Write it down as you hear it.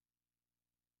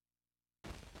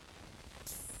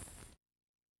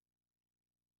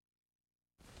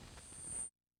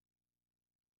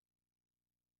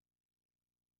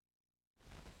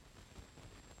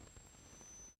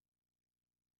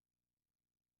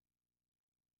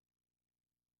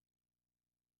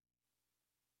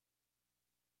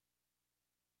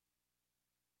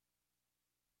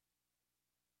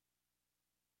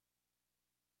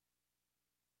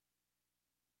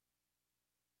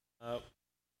Uh,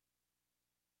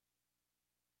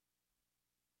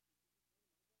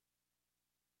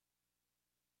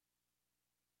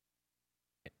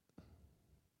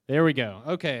 there we go.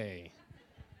 Okay.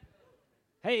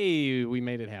 Hey, we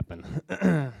made it happen.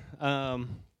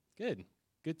 Good.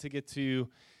 Good to get to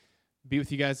be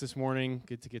with you guys this morning.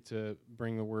 Good to get to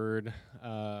bring the word.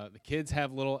 The kids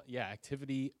have a little,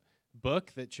 activity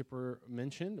book that Chipper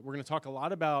mentioned. We're going to talk a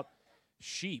lot about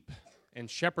sheep and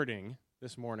shepherding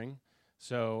this morning.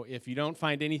 So if you don't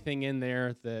find anything in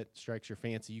there that strikes your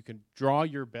fancy, you can draw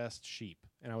your best sheep.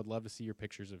 And I would love to see your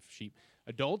pictures of sheep.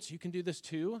 Adults, you can do this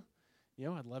too.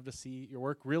 I'd love to see your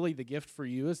work. Really, the gift for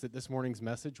you is that this morning's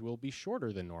message will be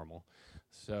shorter than normal.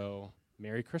 So,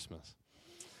 Merry Christmas.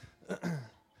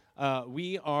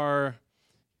 We are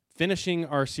finishing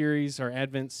our series, our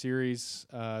Advent series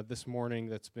this morning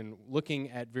that's been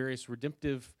looking at various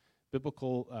redemptive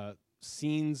biblical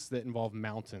scenes that involve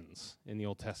mountains in the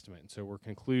Old Testament. So we're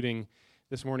concluding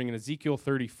this morning in Ezekiel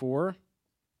 34.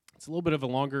 It's a little bit of a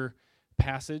longer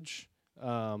passage,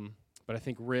 but I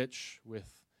think rich with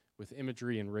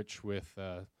imagery and rich with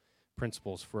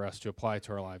principles for us to apply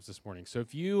to our lives this morning. So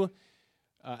if you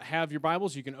have your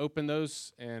Bibles, you can open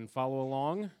those and follow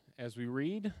along as we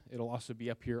read. It'll also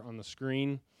be up here on the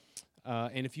screen.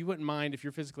 And if you wouldn't mind, if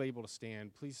you're physically able to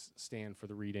stand, please stand for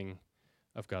the reading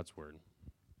of God's Word.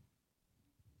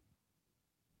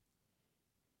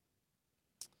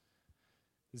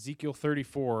 Ezekiel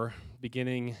 34,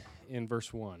 beginning in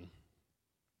verse 1.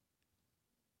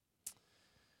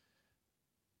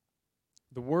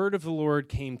 The word of the Lord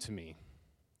came to me.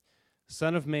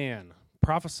 Son of man,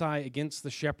 prophesy against the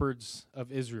shepherds of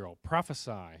Israel.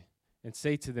 Prophesy and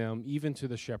say to them, even to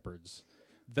the shepherds,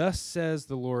 thus says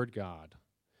the Lord God,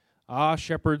 Ah,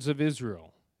 shepherds of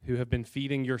Israel, who have been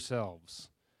feeding yourselves,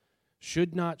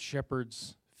 should not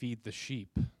shepherds feed the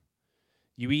sheep?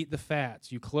 You eat the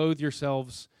fats, you clothe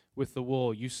yourselves with the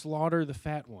wool, you slaughter the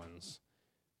fat ones,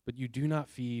 but you do not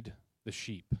feed the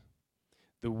sheep.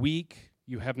 The weak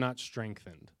you have not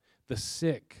strengthened, the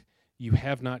sick you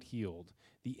have not healed,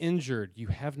 the injured you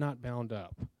have not bound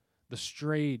up, the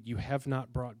strayed you have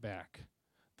not brought back,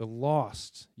 the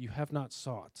lost you have not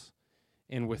sought,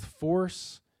 and with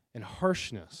force and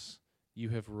harshness you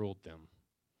have ruled them.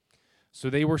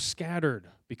 So they were scattered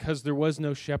because there was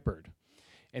no shepherd,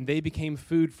 and they became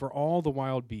food for all the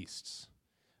wild beasts.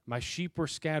 My sheep were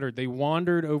scattered, they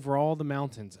wandered over all the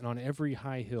mountains and on every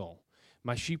high hill.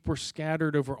 My sheep were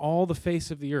scattered over all the face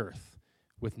of the earth,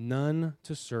 with none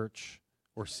to search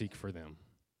or seek for them.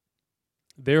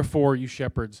 Therefore, you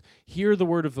shepherds, hear the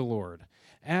word of the Lord.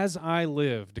 As I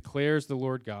live, declares the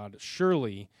Lord God,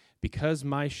 surely because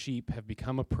my sheep have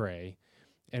become a prey,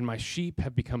 and my sheep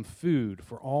have become food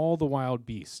for all the wild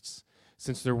beasts,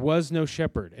 since there was no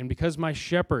shepherd, and because my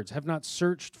shepherds have not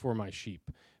searched for my sheep,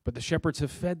 but the shepherds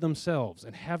have fed themselves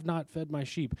and have not fed my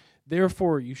sheep,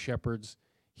 therefore, you shepherds,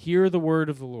 hear the word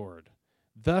of the Lord.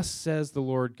 Thus says the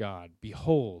Lord God,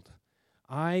 behold,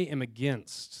 I am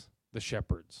against the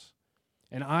shepherds,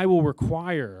 and I will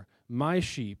require my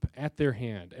sheep at their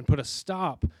hand and put a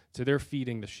stop to their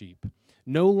feeding the sheep.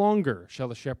 No longer shall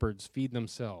the shepherds feed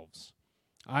themselves.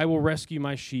 I will rescue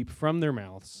my sheep from their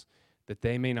mouths, that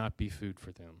they may not be food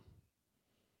for them.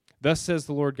 Thus says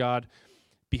the Lord God,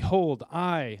 behold,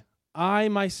 I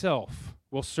myself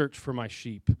will search for my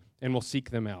sheep and will seek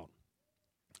them out.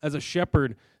 As a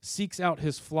shepherd seeks out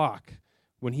his flock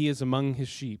when he is among his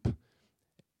sheep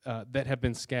that have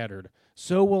been scattered,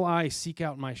 so will I seek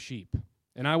out my sheep,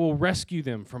 and I will rescue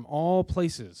them from all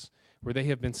places where they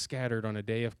have been scattered on a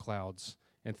day of clouds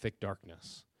and thick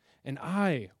darkness. And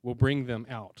I will bring them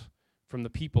out from the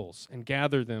peoples and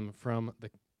gather them from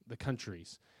the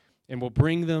countries, and will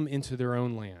bring them into their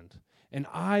own land. And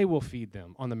I will feed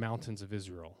them on the mountains of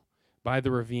Israel, by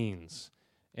the ravines,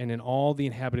 and in all the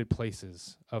inhabited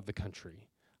places of the country.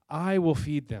 I will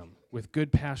feed them with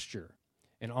good pasture,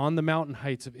 and on the mountain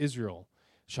heights of Israel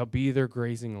shall be their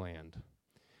grazing land.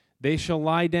 They shall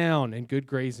lie down in good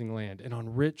grazing land, and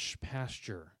on rich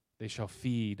pasture they shall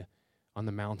feed on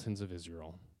the mountains of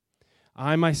Israel.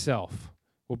 I myself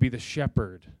will be the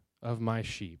shepherd of my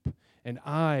sheep, and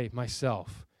I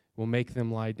myself will make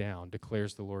them lie down,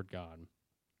 declares the Lord God.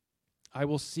 I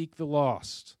will seek the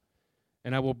lost,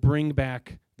 and I will bring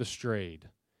back the strayed,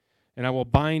 and I will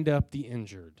bind up the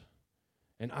injured,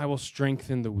 and I will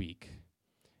strengthen the weak,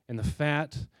 and the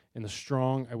fat and the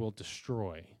strong I will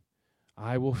destroy.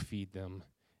 I will feed them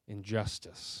in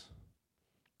justice.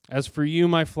 As for you,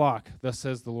 my flock, thus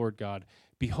says the Lord God,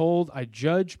 behold, I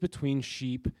judge between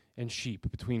sheep and sheep,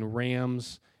 between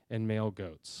rams and male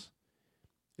goats.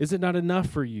 Is it not enough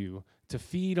for you to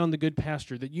feed on the good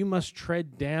pasture, that you must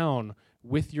tread down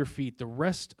with your feet the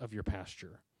rest of your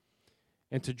pasture,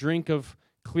 and to drink of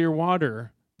clear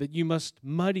water, that you must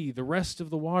muddy the rest of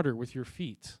the water with your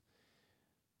feet.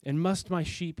 And must my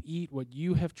sheep eat what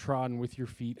you have trodden with your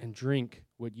feet, and drink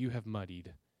what you have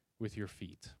muddied with your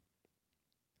feet?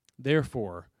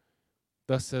 Therefore,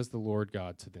 thus says the Lord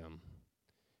God to them,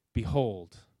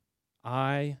 behold,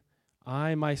 I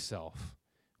myself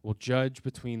will judge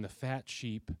between the fat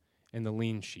sheep and the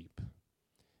lean sheep,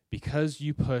 because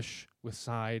you push with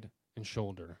side and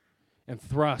shoulder, and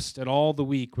thrust at all the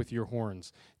weak with your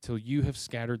horns, till you have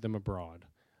scattered them abroad.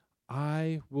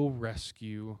 I will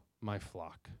rescue my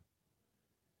flock.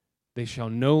 They shall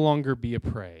no longer be a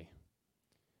prey,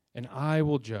 and I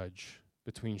will judge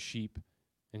between sheep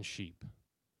and sheep.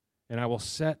 And I will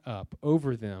set up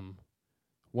over them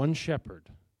one shepherd,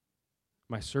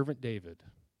 my servant David,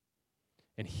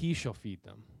 and he shall feed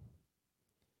them.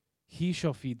 He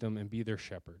shall feed them and be their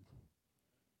shepherd.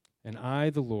 And I,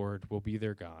 the Lord, will be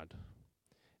their God,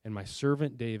 and my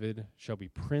servant David shall be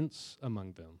prince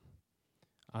among them.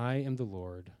 I am the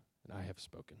Lord, and I have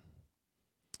spoken.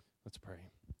 Let's pray.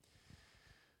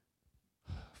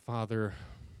 Father,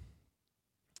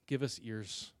 give us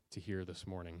ears to hear this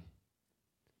morning.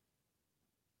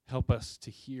 Help us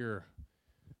to hear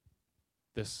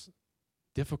this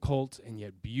difficult and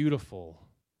yet beautiful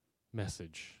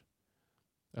message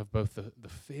of both the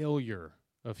failure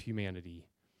of humanity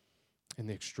and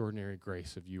the extraordinary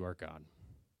grace of you, our God.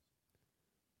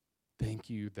 Thank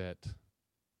you that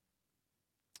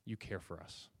you care for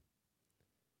us.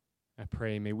 I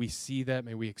pray, may we see that,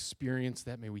 may we experience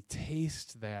that, may we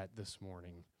taste that this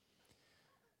morning.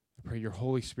 I pray your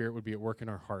Holy Spirit would be at work in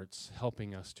our hearts,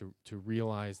 helping us to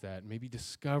realize that, maybe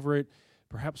discover it,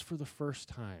 perhaps for the first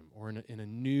time, or in a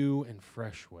new and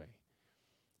fresh way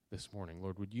this morning.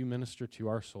 Lord, would you minister to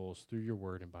our souls through your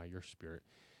word and by your Spirit?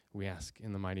 We ask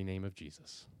in the mighty name of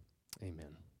Jesus.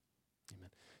 Amen. Amen.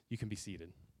 You can be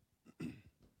seated.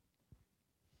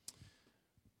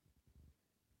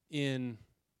 In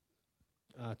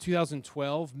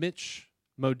 2012, Mitch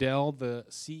Modell, the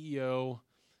CEO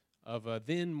of a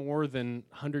then more than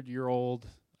 100-year-old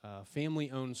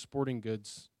family-owned sporting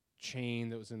goods chain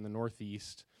that was in the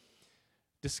Northeast,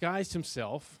 disguised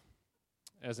himself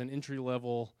as an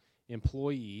entry-level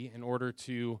employee in order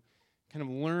to kind of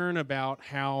learn about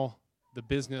how the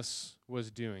business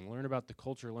was doing, learn about the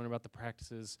culture, learn about the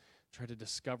practices, try to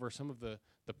discover some of the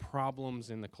problems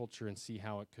in the culture and see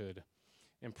how it could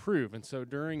improve. And so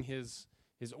during his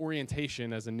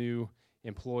orientation as a new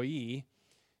employee,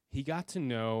 he got to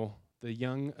know the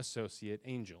young associate,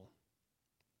 Angel.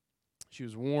 She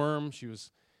was warm, she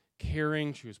was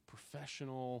caring, she was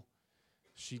professional,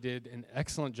 she did an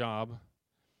excellent job.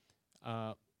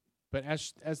 But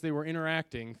as they were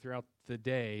interacting throughout the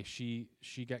day, she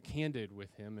got candid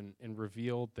with him and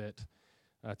revealed that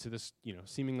to this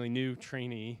seemingly new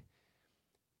trainee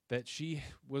that she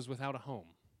was without a home,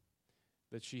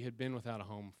 that she had been without a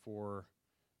home for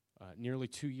nearly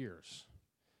 2 years,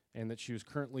 and that she was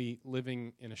currently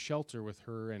living in a shelter with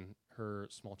her and her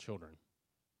small children.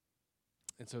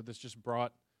 And so this just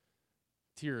brought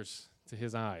tears to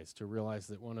his eyes to realize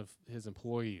that one of his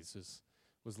employees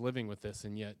was living with this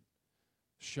and yet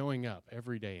showing up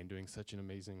every day and doing such an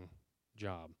amazing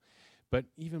job. But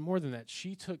even more than that,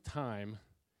 she took time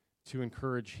to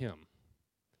encourage him.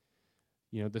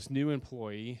 This new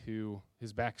employee who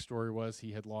his backstory was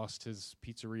he had lost his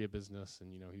pizzeria business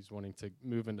and, he's wanting to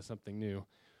move into something new.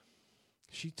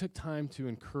 She took time to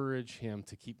encourage him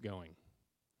to keep going,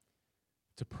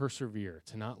 to persevere,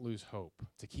 to not lose hope,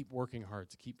 to keep working hard,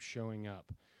 to keep showing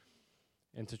up,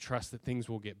 and to trust that things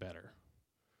will get better.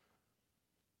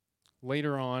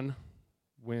 Later on,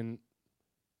 when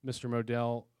Mr.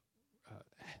 Modell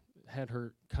had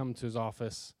her come to his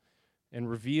office and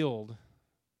revealed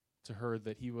to her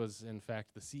that he was, in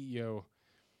fact, the CEO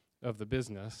of the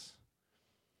business,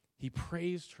 he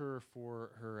praised her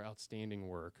for her outstanding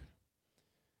work,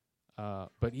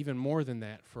 but even more than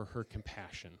that, for her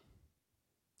compassion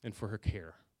and for her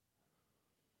care.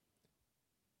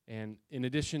 And in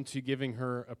addition to giving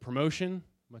her a promotion,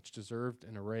 much deserved,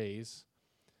 and a raise,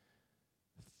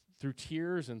 through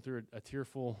tears and through a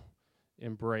tearful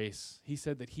embrace, he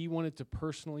said that he wanted to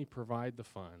personally provide the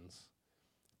funds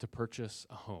to purchase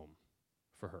a home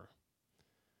for her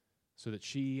so that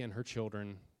she and her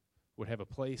children would have a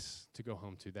place to go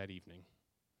home to that evening.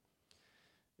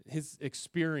 His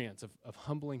experience of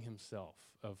humbling himself,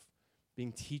 of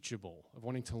being teachable, of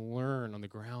wanting to learn on the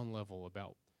ground level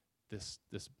about this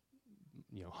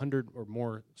 100 or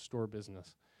more store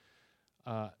business,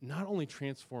 not only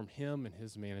transformed him and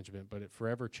his management, but it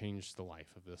forever changed the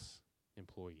life of this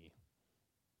employee.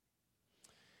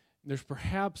 There's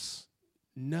perhaps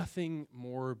nothing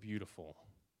more beautiful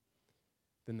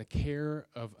than the care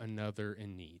of another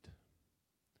in need.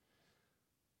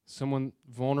 Someone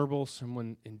vulnerable,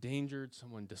 someone endangered,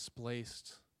 someone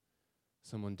displaced,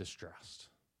 someone distressed.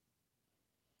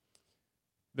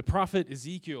 The prophet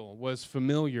Ezekiel was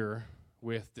familiar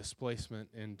with displacement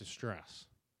and distress.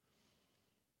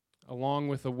 Along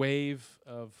with a wave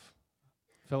of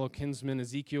fellow kinsmen,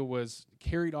 Ezekiel was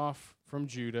carried off from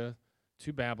Judah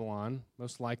to Babylon,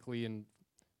 most likely in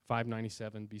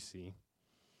 597 BC,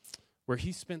 where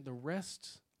he spent the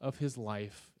rest of his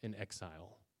life in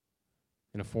exile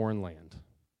in a foreign land.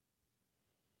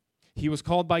 He was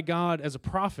called by God as a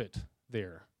prophet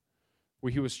there,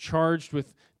 where he was charged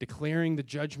with declaring the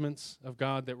judgments of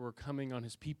God that were coming on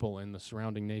his people and the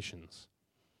surrounding nations.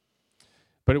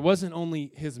 But it wasn't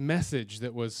only his message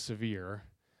that was severe,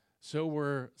 so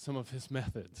were some of his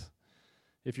methods.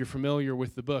 If you're familiar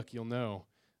with the book, you'll know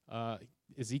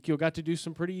Ezekiel got to do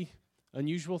some pretty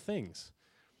unusual things.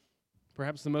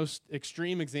 Perhaps the most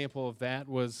extreme example of that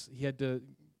was he had to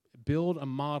build a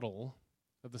model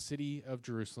of the city of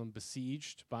Jerusalem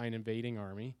besieged by an invading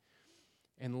army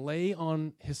and lay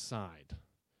on his side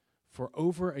for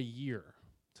over a year,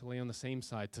 to lay on the same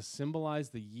side, to symbolize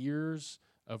the years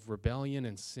of rebellion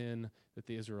and sin that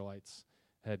the Israelites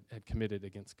had committed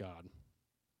against God.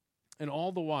 And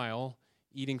all the while,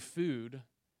 eating food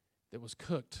that was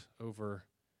cooked over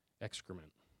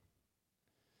excrement.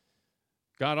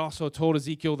 God also told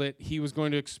Ezekiel that he was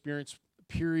going to experience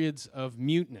periods of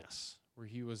muteness, where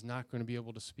he was not going to be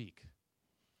able to speak.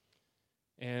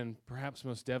 And perhaps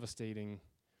most devastating,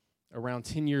 around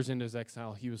 10 years into his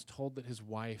exile, he was told that his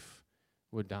wife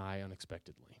would die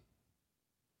unexpectedly.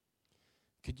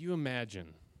 Could you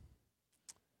imagine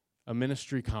a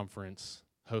ministry conference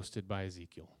hosted by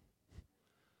Ezekiel?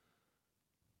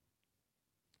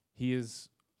 He is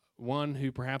one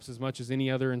who, perhaps as much as any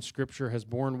other in Scripture, has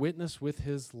borne witness with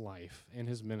his life and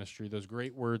his ministry, those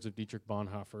great words of Dietrich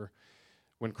Bonhoeffer,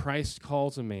 when Christ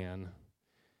calls a man,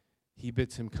 he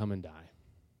bids him come and die.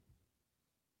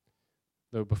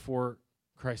 Though before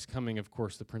Christ's coming, of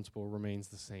course, the principle remains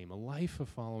the same. A life of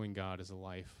following God is a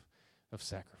life of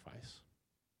sacrifice.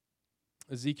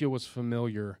 Ezekiel was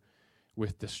familiar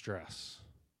with distress.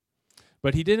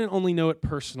 But he didn't only know it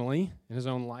personally in his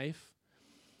own life.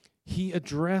 He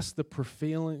addressed the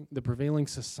prevailing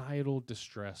societal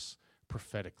distress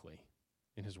prophetically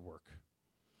in his work.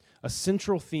 A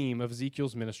central theme of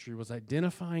Ezekiel's ministry was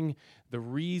identifying the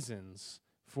reasons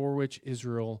for which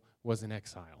Israel was in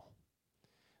exile.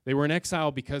 They were in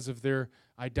exile because of their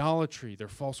idolatry, their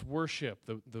false worship,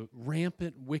 the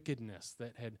rampant wickedness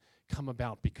that had come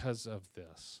about because of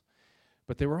this.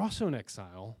 But they were also in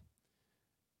exile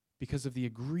because of the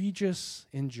egregious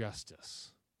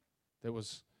injustice that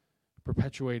was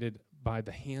perpetuated by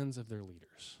the hands of their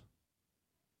leaders.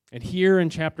 And here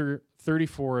in chapter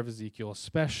 34 of Ezekiel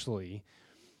especially,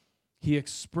 he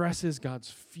expresses God's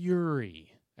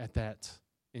fury at that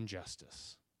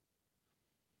injustice.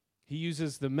 He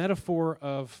uses the metaphor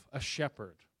of a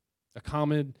shepherd, a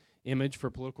common image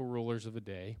for political rulers of the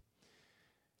day,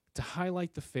 to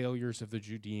highlight the failures of the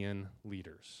Judean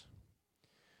leaders.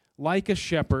 Like a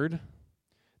shepherd,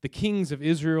 the kings of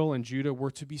Israel and Judah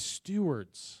were to be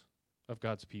stewards of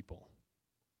God's people.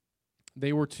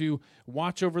 They were to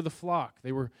watch over the flock.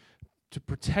 They were to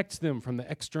protect them from the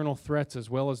external threats as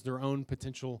well as their own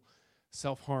potential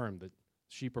self-harm that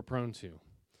sheep are prone to.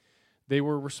 They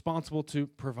were responsible to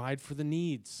provide for the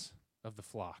needs of the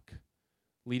flock,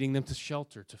 leading them to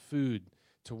shelter, to food,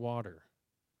 to water,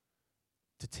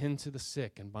 to tend to the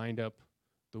sick and bind up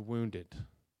the wounded,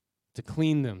 to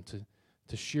clean them,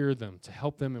 to shear them, to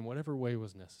help them in whatever way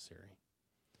was necessary.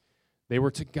 They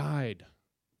were to guide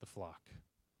the flock,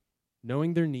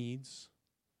 knowing their needs,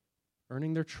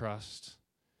 earning their trust,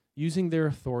 using their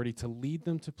authority to lead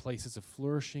them to places of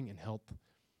flourishing and health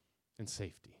and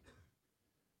safety.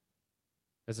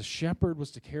 As a shepherd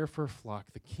was to care for a flock,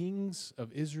 the kings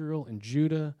of Israel and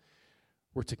Judah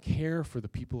were to care for the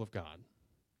people of God.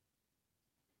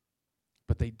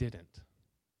 But they didn't.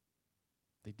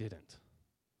 They didn't.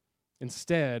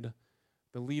 Instead,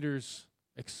 the leaders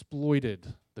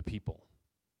exploited the people.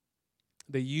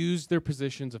 They used their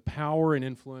positions of power and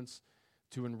influence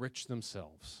to enrich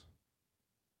themselves.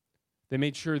 They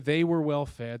made sure they were well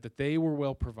fed, that they were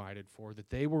well provided for, that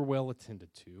they were well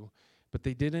attended to, but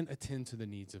they didn't attend to the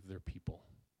needs of their people.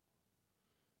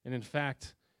 And in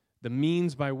fact, the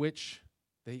means by which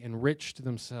they enriched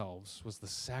themselves was the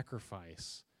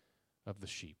sacrifice of the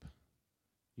sheep.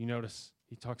 You notice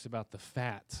he talks about the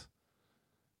fat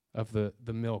of the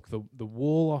milk, the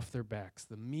wool off their backs,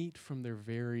 the meat from their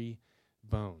very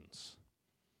bones.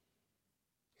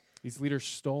 These leaders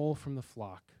stole from the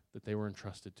flock that they were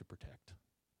entrusted to protect.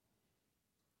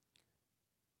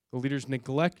 The leaders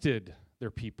neglected their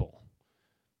people.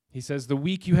 He says, the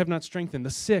weak you have not strengthened,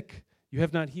 the sick you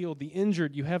have not healed, the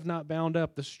injured you have not bound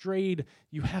up, the strayed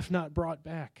you have not brought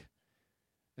back,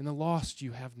 and the lost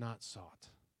you have not sought.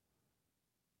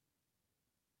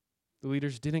 The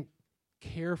leaders didn't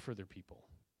care for their people.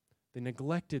 They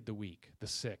neglected the weak, the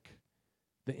sick,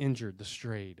 the injured, the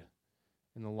strayed,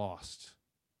 and the lost.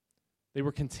 They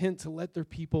were content to let their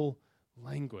people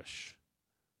languish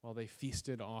while they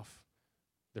feasted off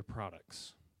their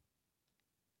products.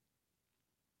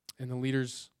 And the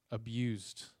leaders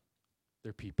abused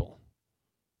their people.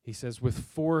 He says, with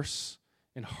force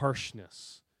and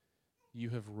harshness, you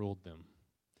have ruled them.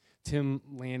 Tim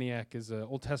Laniak is an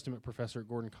Old Testament professor at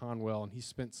Gordon Conwell, and he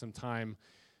spent some time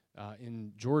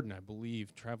in Jordan, I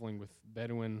believe, traveling with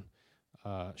Bedouin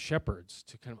shepherds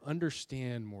to kind of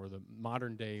understand more the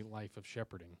modern-day life of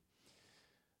shepherding.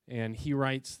 And he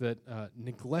writes that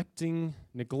neglect in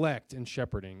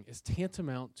shepherding is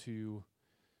tantamount to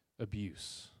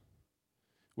abuse.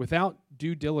 Without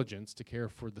due diligence to care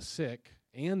for the sick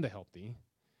and the healthy,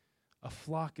 a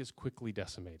flock is quickly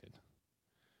decimated.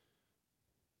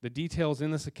 The details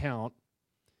in this account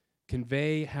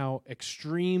convey how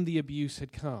extreme the abuse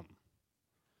had come.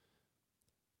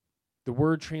 The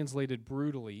word translated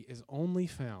brutally is only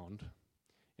found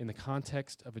in the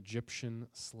context of Egyptian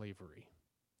slavery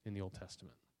in the Old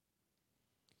Testament.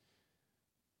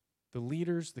 The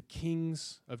leaders, the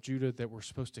kings of Judah that were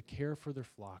supposed to care for their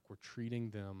flock were treating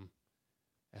them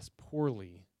as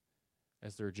poorly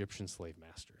as their Egyptian slave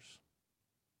masters.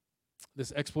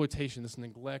 This exploitation, this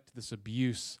neglect, this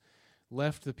abuse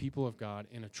left the people of God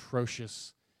in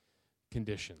atrocious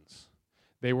conditions.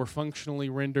 They were functionally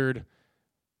rendered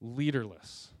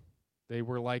leaderless. They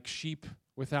were like sheep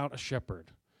without a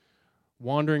shepherd,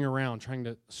 wandering around trying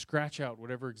to scratch out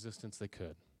whatever existence they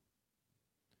could.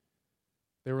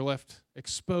 They were left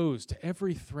exposed to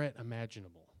every threat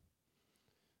imaginable.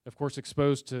 Of course,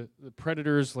 exposed to the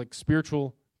predators like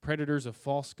spiritual predators of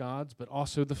false gods, but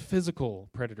also the physical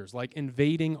predators like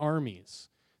invading armies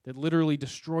that literally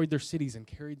destroyed their cities and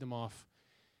carried them off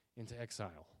into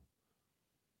exile.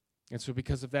 And so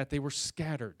because of that, they were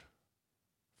scattered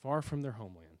far from their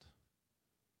homeland.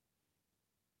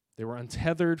 They were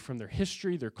untethered from their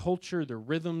history, their culture, their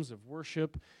rhythms of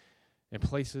worship, and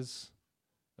places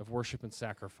of worship and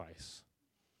sacrifice.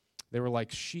 They were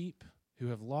like sheep who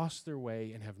have lost their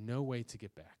way and have no way to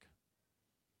get back.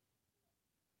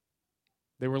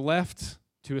 They were left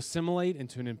to assimilate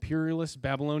into an imperialist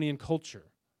Babylonian culture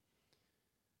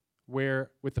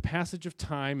where, with the passage of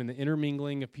time and the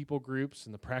intermingling of people groups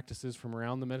and the practices from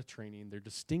around the Mediterranean, their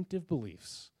distinctive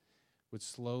beliefs would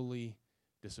slowly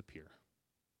disappear.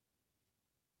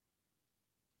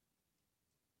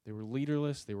 They were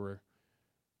leaderless, they were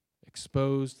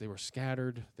exposed, they were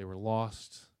scattered, they were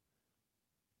lost,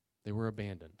 they were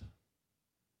abandoned.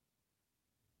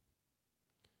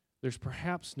 There's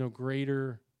perhaps no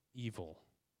greater evil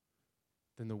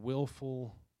than the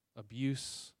willful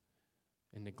abuse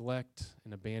and neglect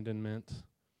and abandonment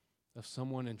of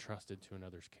someone entrusted to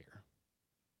another's care.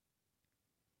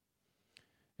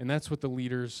 And that's what the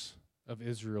leaders of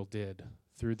Israel did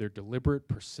through their deliberate,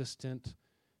 persistent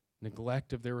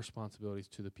neglect of their responsibilities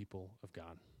to the people of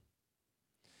God.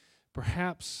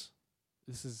 Perhaps,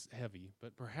 this is heavy,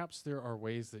 but perhaps there are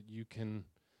ways that you can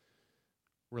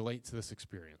relate to this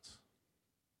experience.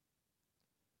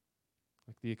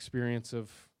 Like the experience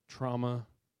of trauma,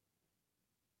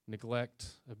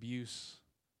 neglect, abuse,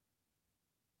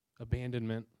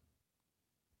 abandonment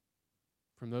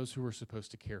from those who were supposed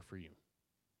to care for you.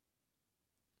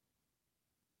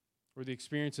 Or the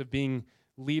experience of being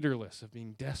leaderless, of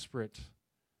being desperate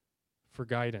for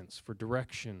guidance, for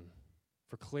direction,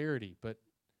 for clarity, but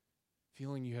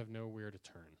feeling you have nowhere to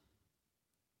turn.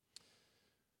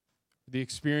 The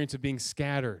experience of being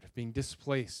scattered, being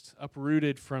displaced,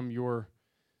 uprooted from your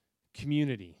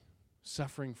community,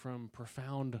 suffering from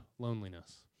profound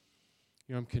loneliness.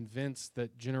 You know, I'm convinced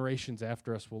that generations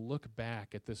after us will look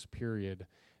back at this period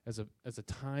as a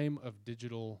time of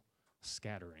digital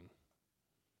scattering.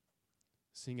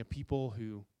 Seeing a people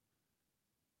who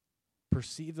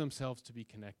perceive themselves to be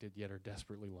connected yet are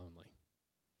desperately lonely.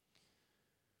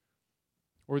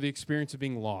 Or the experience of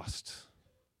being lost,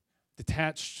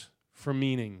 detached from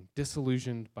meaning,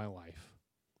 disillusioned by life.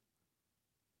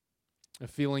 A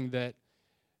feeling that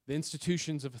The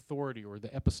institutions of authority or the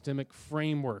epistemic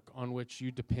framework on which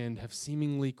you depend have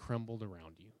seemingly crumbled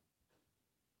around you.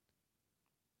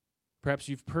 Perhaps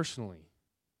you've personally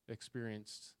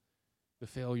experienced the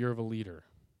failure of a leader,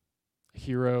 a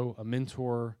hero, a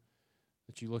mentor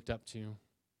that you looked up to,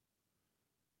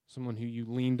 someone who you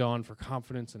leaned on for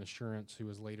confidence and assurance who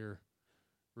was later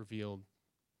revealed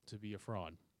to be a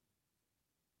fraud.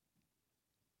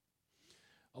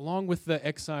 Along with the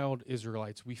exiled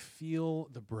Israelites, we feel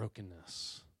the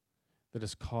brokenness that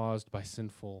is caused by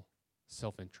sinful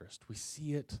self-interest. We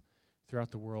see it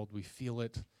throughout the world. We feel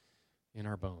it in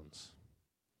our bones.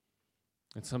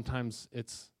 And sometimes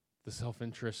it's the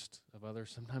self-interest of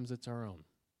others. Sometimes it's our own.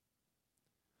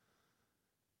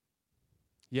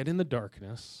 Yet in the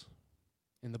darkness,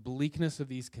 in the bleakness of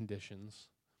these conditions,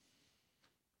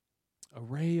 a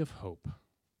ray of hope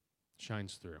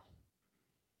shines through.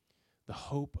 The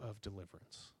hope of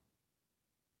deliverance.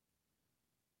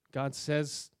 God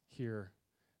says here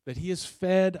that he is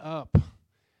fed up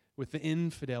with the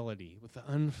infidelity, with the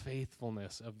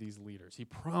unfaithfulness of these leaders. He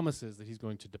promises that he's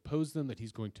going to depose them, that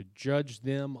he's going to judge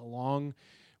them along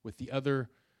with the other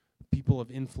people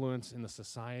of influence in the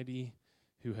society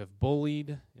who have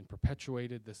bullied and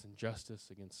perpetuated this injustice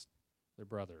against their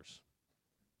brothers.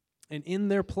 And in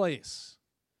their place,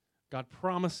 God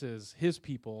promises his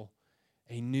people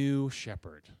a new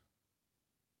shepherd,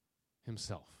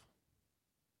 himself.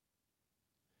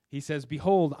 He says,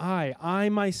 "Behold, I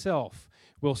myself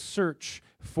will search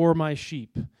for my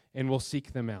sheep and will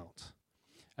seek them out.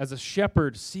 As a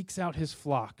shepherd seeks out his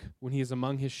flock when he is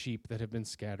among his sheep that have been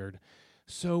scattered,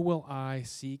 so will I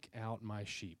seek out my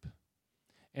sheep,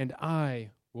 and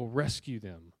I will rescue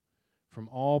them from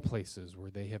all places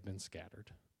where they have been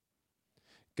scattered."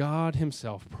 God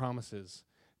himself promises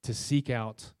to seek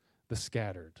out the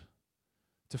scattered,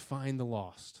 to find the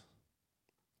lost,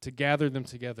 to gather them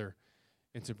together,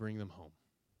 and to bring them home.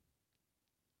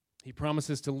 He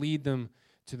promises to lead them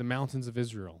to the mountains of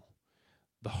Israel,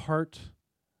 the heart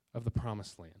of the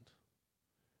promised land,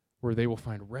 where they will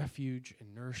find refuge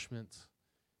and nourishment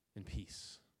and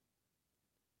peace.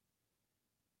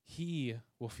 He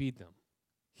will feed them.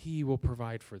 He will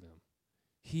provide for them.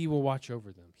 He will watch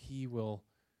over them. He will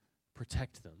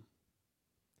protect them.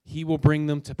 He will bring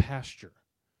them to pasture,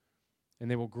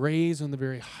 and they will graze on the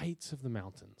very heights of the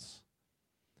mountains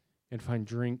and find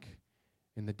drink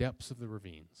in the depths of the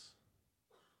ravines.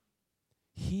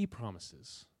 He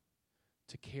promises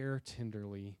to care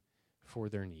tenderly for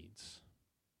their needs.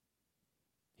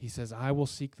 He says, "I will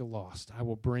seek the lost. I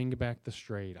will bring back the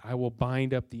strayed. I will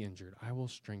bind up the injured. I will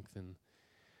strengthen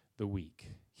the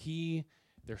weak." He,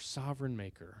 their sovereign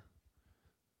maker,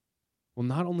 will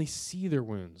not only see their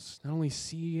wounds, not only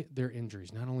see their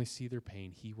injuries, not only see their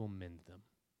pain, he will mend them.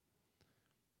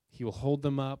 He will hold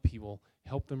them up. He will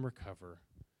help them recover.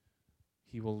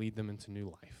 He will lead them into new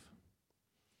life.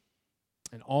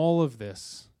 And all of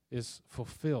this is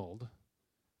fulfilled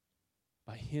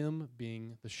by him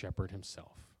being the shepherd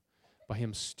himself, by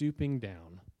him stooping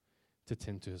down to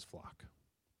tend to his flock.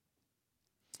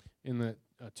 In the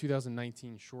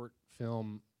 2019 short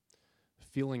film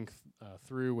Feeling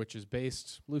Through, which is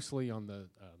based loosely on the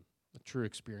true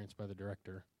experience by the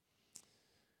director,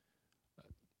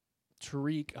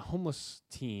 Tariq, a homeless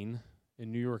teen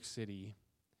in New York City,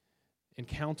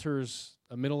 encounters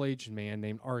a middle-aged man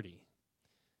named Artie,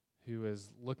 who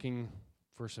is looking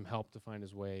for some help to find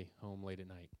his way home late at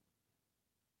night.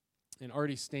 And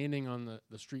Artie's standing on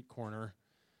the street corner,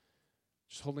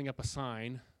 just holding up a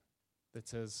sign that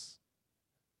says,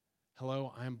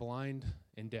 "Hello, I'm blind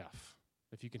and deaf.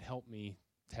 If you can help me,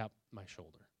 tap my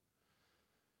shoulder."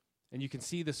 And you can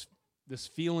see this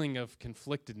feeling of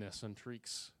conflictedness on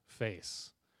Tariq's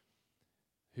face,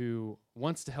 who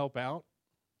wants to help out,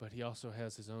 but he also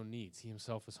has his own needs. He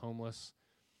himself is homeless.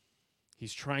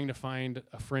 He's trying to find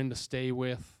a friend to stay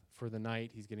with for the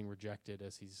night. He's getting rejected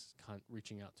as he's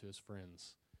reaching out to his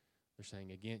friends. They're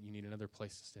saying, "Again, you need another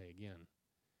place to stay again."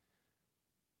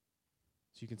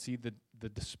 So you can see the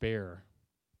despair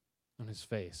on his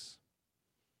face.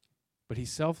 But he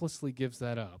selflessly gives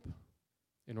that up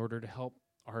in order to help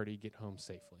Artie get home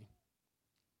safely.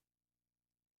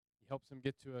 He helps him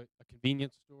get to a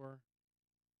convenience store.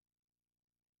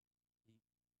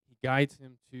 He guides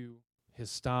him to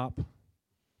his stop.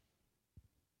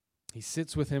 He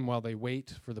sits with him while they wait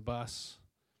for the bus.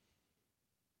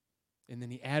 And then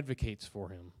he advocates for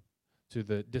him to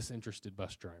the disinterested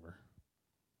bus driver.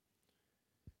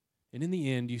 And in the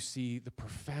end, you see the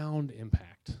profound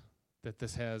impact that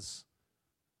this has,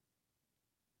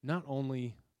 not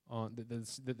only on that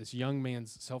this young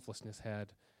man's selflessness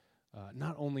had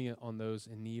not only on those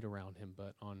in need around him,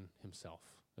 but on himself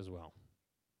as well.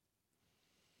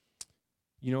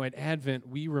 You know, at Advent,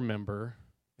 we remember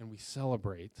and we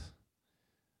celebrate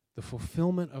the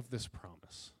fulfillment of this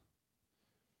promise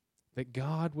that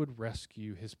God would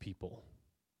rescue his people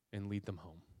and lead them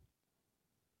home.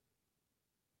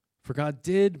 For God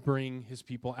did bring his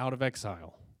people out of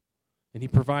exile, and he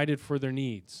provided for their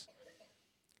needs.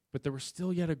 But there was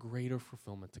still yet a greater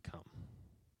fulfillment to come.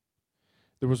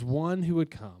 There was one who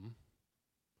would come,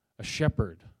 a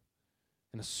shepherd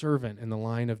and a servant in the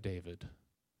line of David,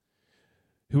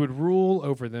 who would rule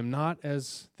over them not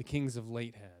as the kings of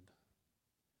late had,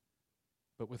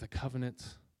 but with a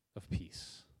covenant of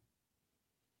peace.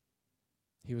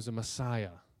 He was a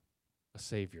Messiah, a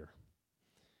Savior.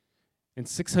 And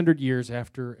 600 years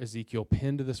after Ezekiel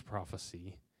penned this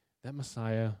prophecy, that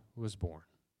Messiah was born,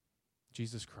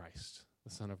 Jesus Christ, the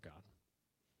Son of God.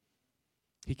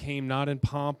 He came not in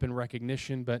pomp and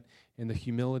recognition, but in the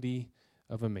humility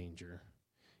of a manger.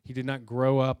 He did not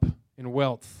grow up in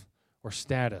wealth or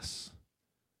status,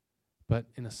 but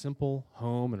in a simple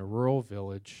home in a rural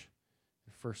village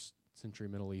in first century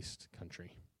Middle East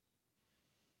country.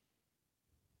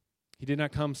 He did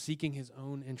not come seeking his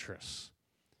own interests,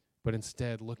 but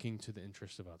instead looking to the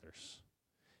interests of others.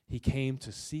 He came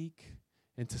to seek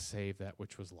and to save that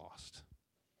which was lost.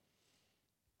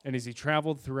 And as he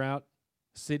traveled throughout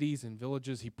cities and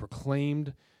villages, he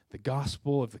proclaimed the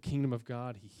gospel of the kingdom of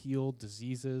God. He healed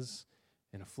diseases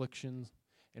and afflictions.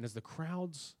 And as the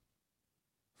crowds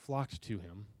flocked to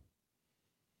him,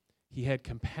 he had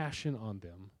compassion on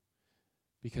them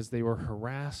because they were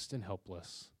harassed and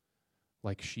helpless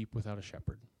like sheep without a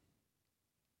shepherd.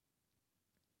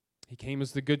 He came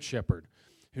as the good shepherd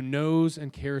who knows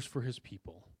and cares for his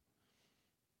people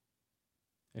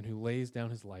and who lays down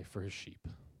his life for his sheep.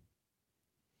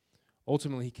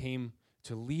 Ultimately, he came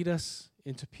to lead us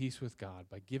into peace with God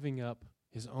by giving up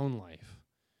his own life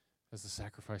as the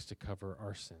sacrifice to cover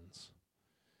our sins.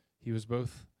 He was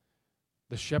both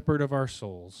the shepherd of our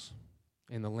souls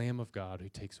and the Lamb of God who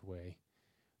takes away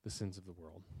the sins of the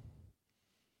world.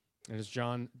 And as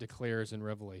John declares in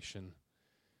Revelation,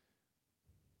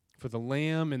 for the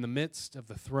Lamb in the midst of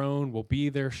the throne will be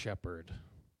their shepherd,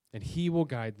 and he will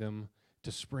guide them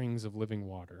to springs of living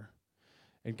water,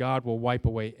 and God will wipe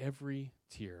away every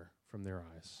tear from their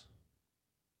eyes.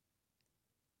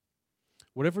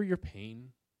 Whatever your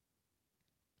pain,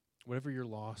 whatever your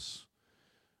loss,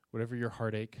 whatever your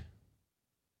heartache,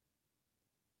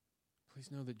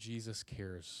 please know that Jesus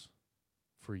cares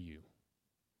for you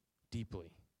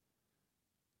deeply.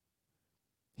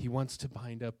 He wants to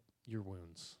bind up your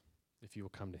wounds if you will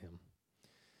come to him.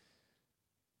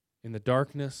 In the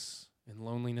darkness and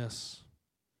loneliness,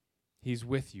 he's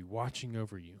with you, watching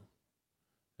over you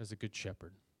as a good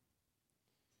shepherd.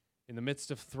 In the midst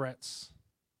of threats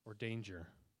or danger,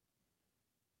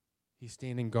 he's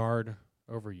standing guard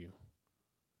over you,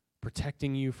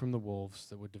 protecting you from the wolves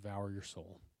that would devour your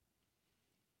soul.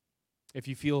 If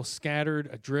you feel scattered,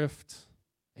 adrift,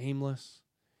 aimless,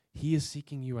 he is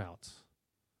seeking you out,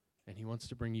 and he wants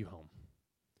to bring you home,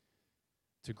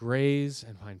 to graze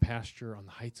and find pasture on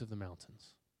the heights of the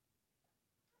mountains.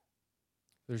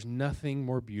 There's nothing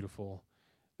more beautiful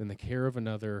than the care of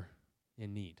another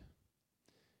in need.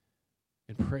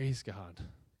 And praise God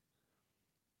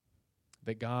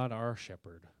that God, our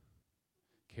shepherd,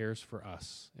 cares for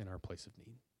us in our place of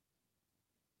need.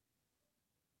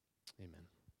 Amen.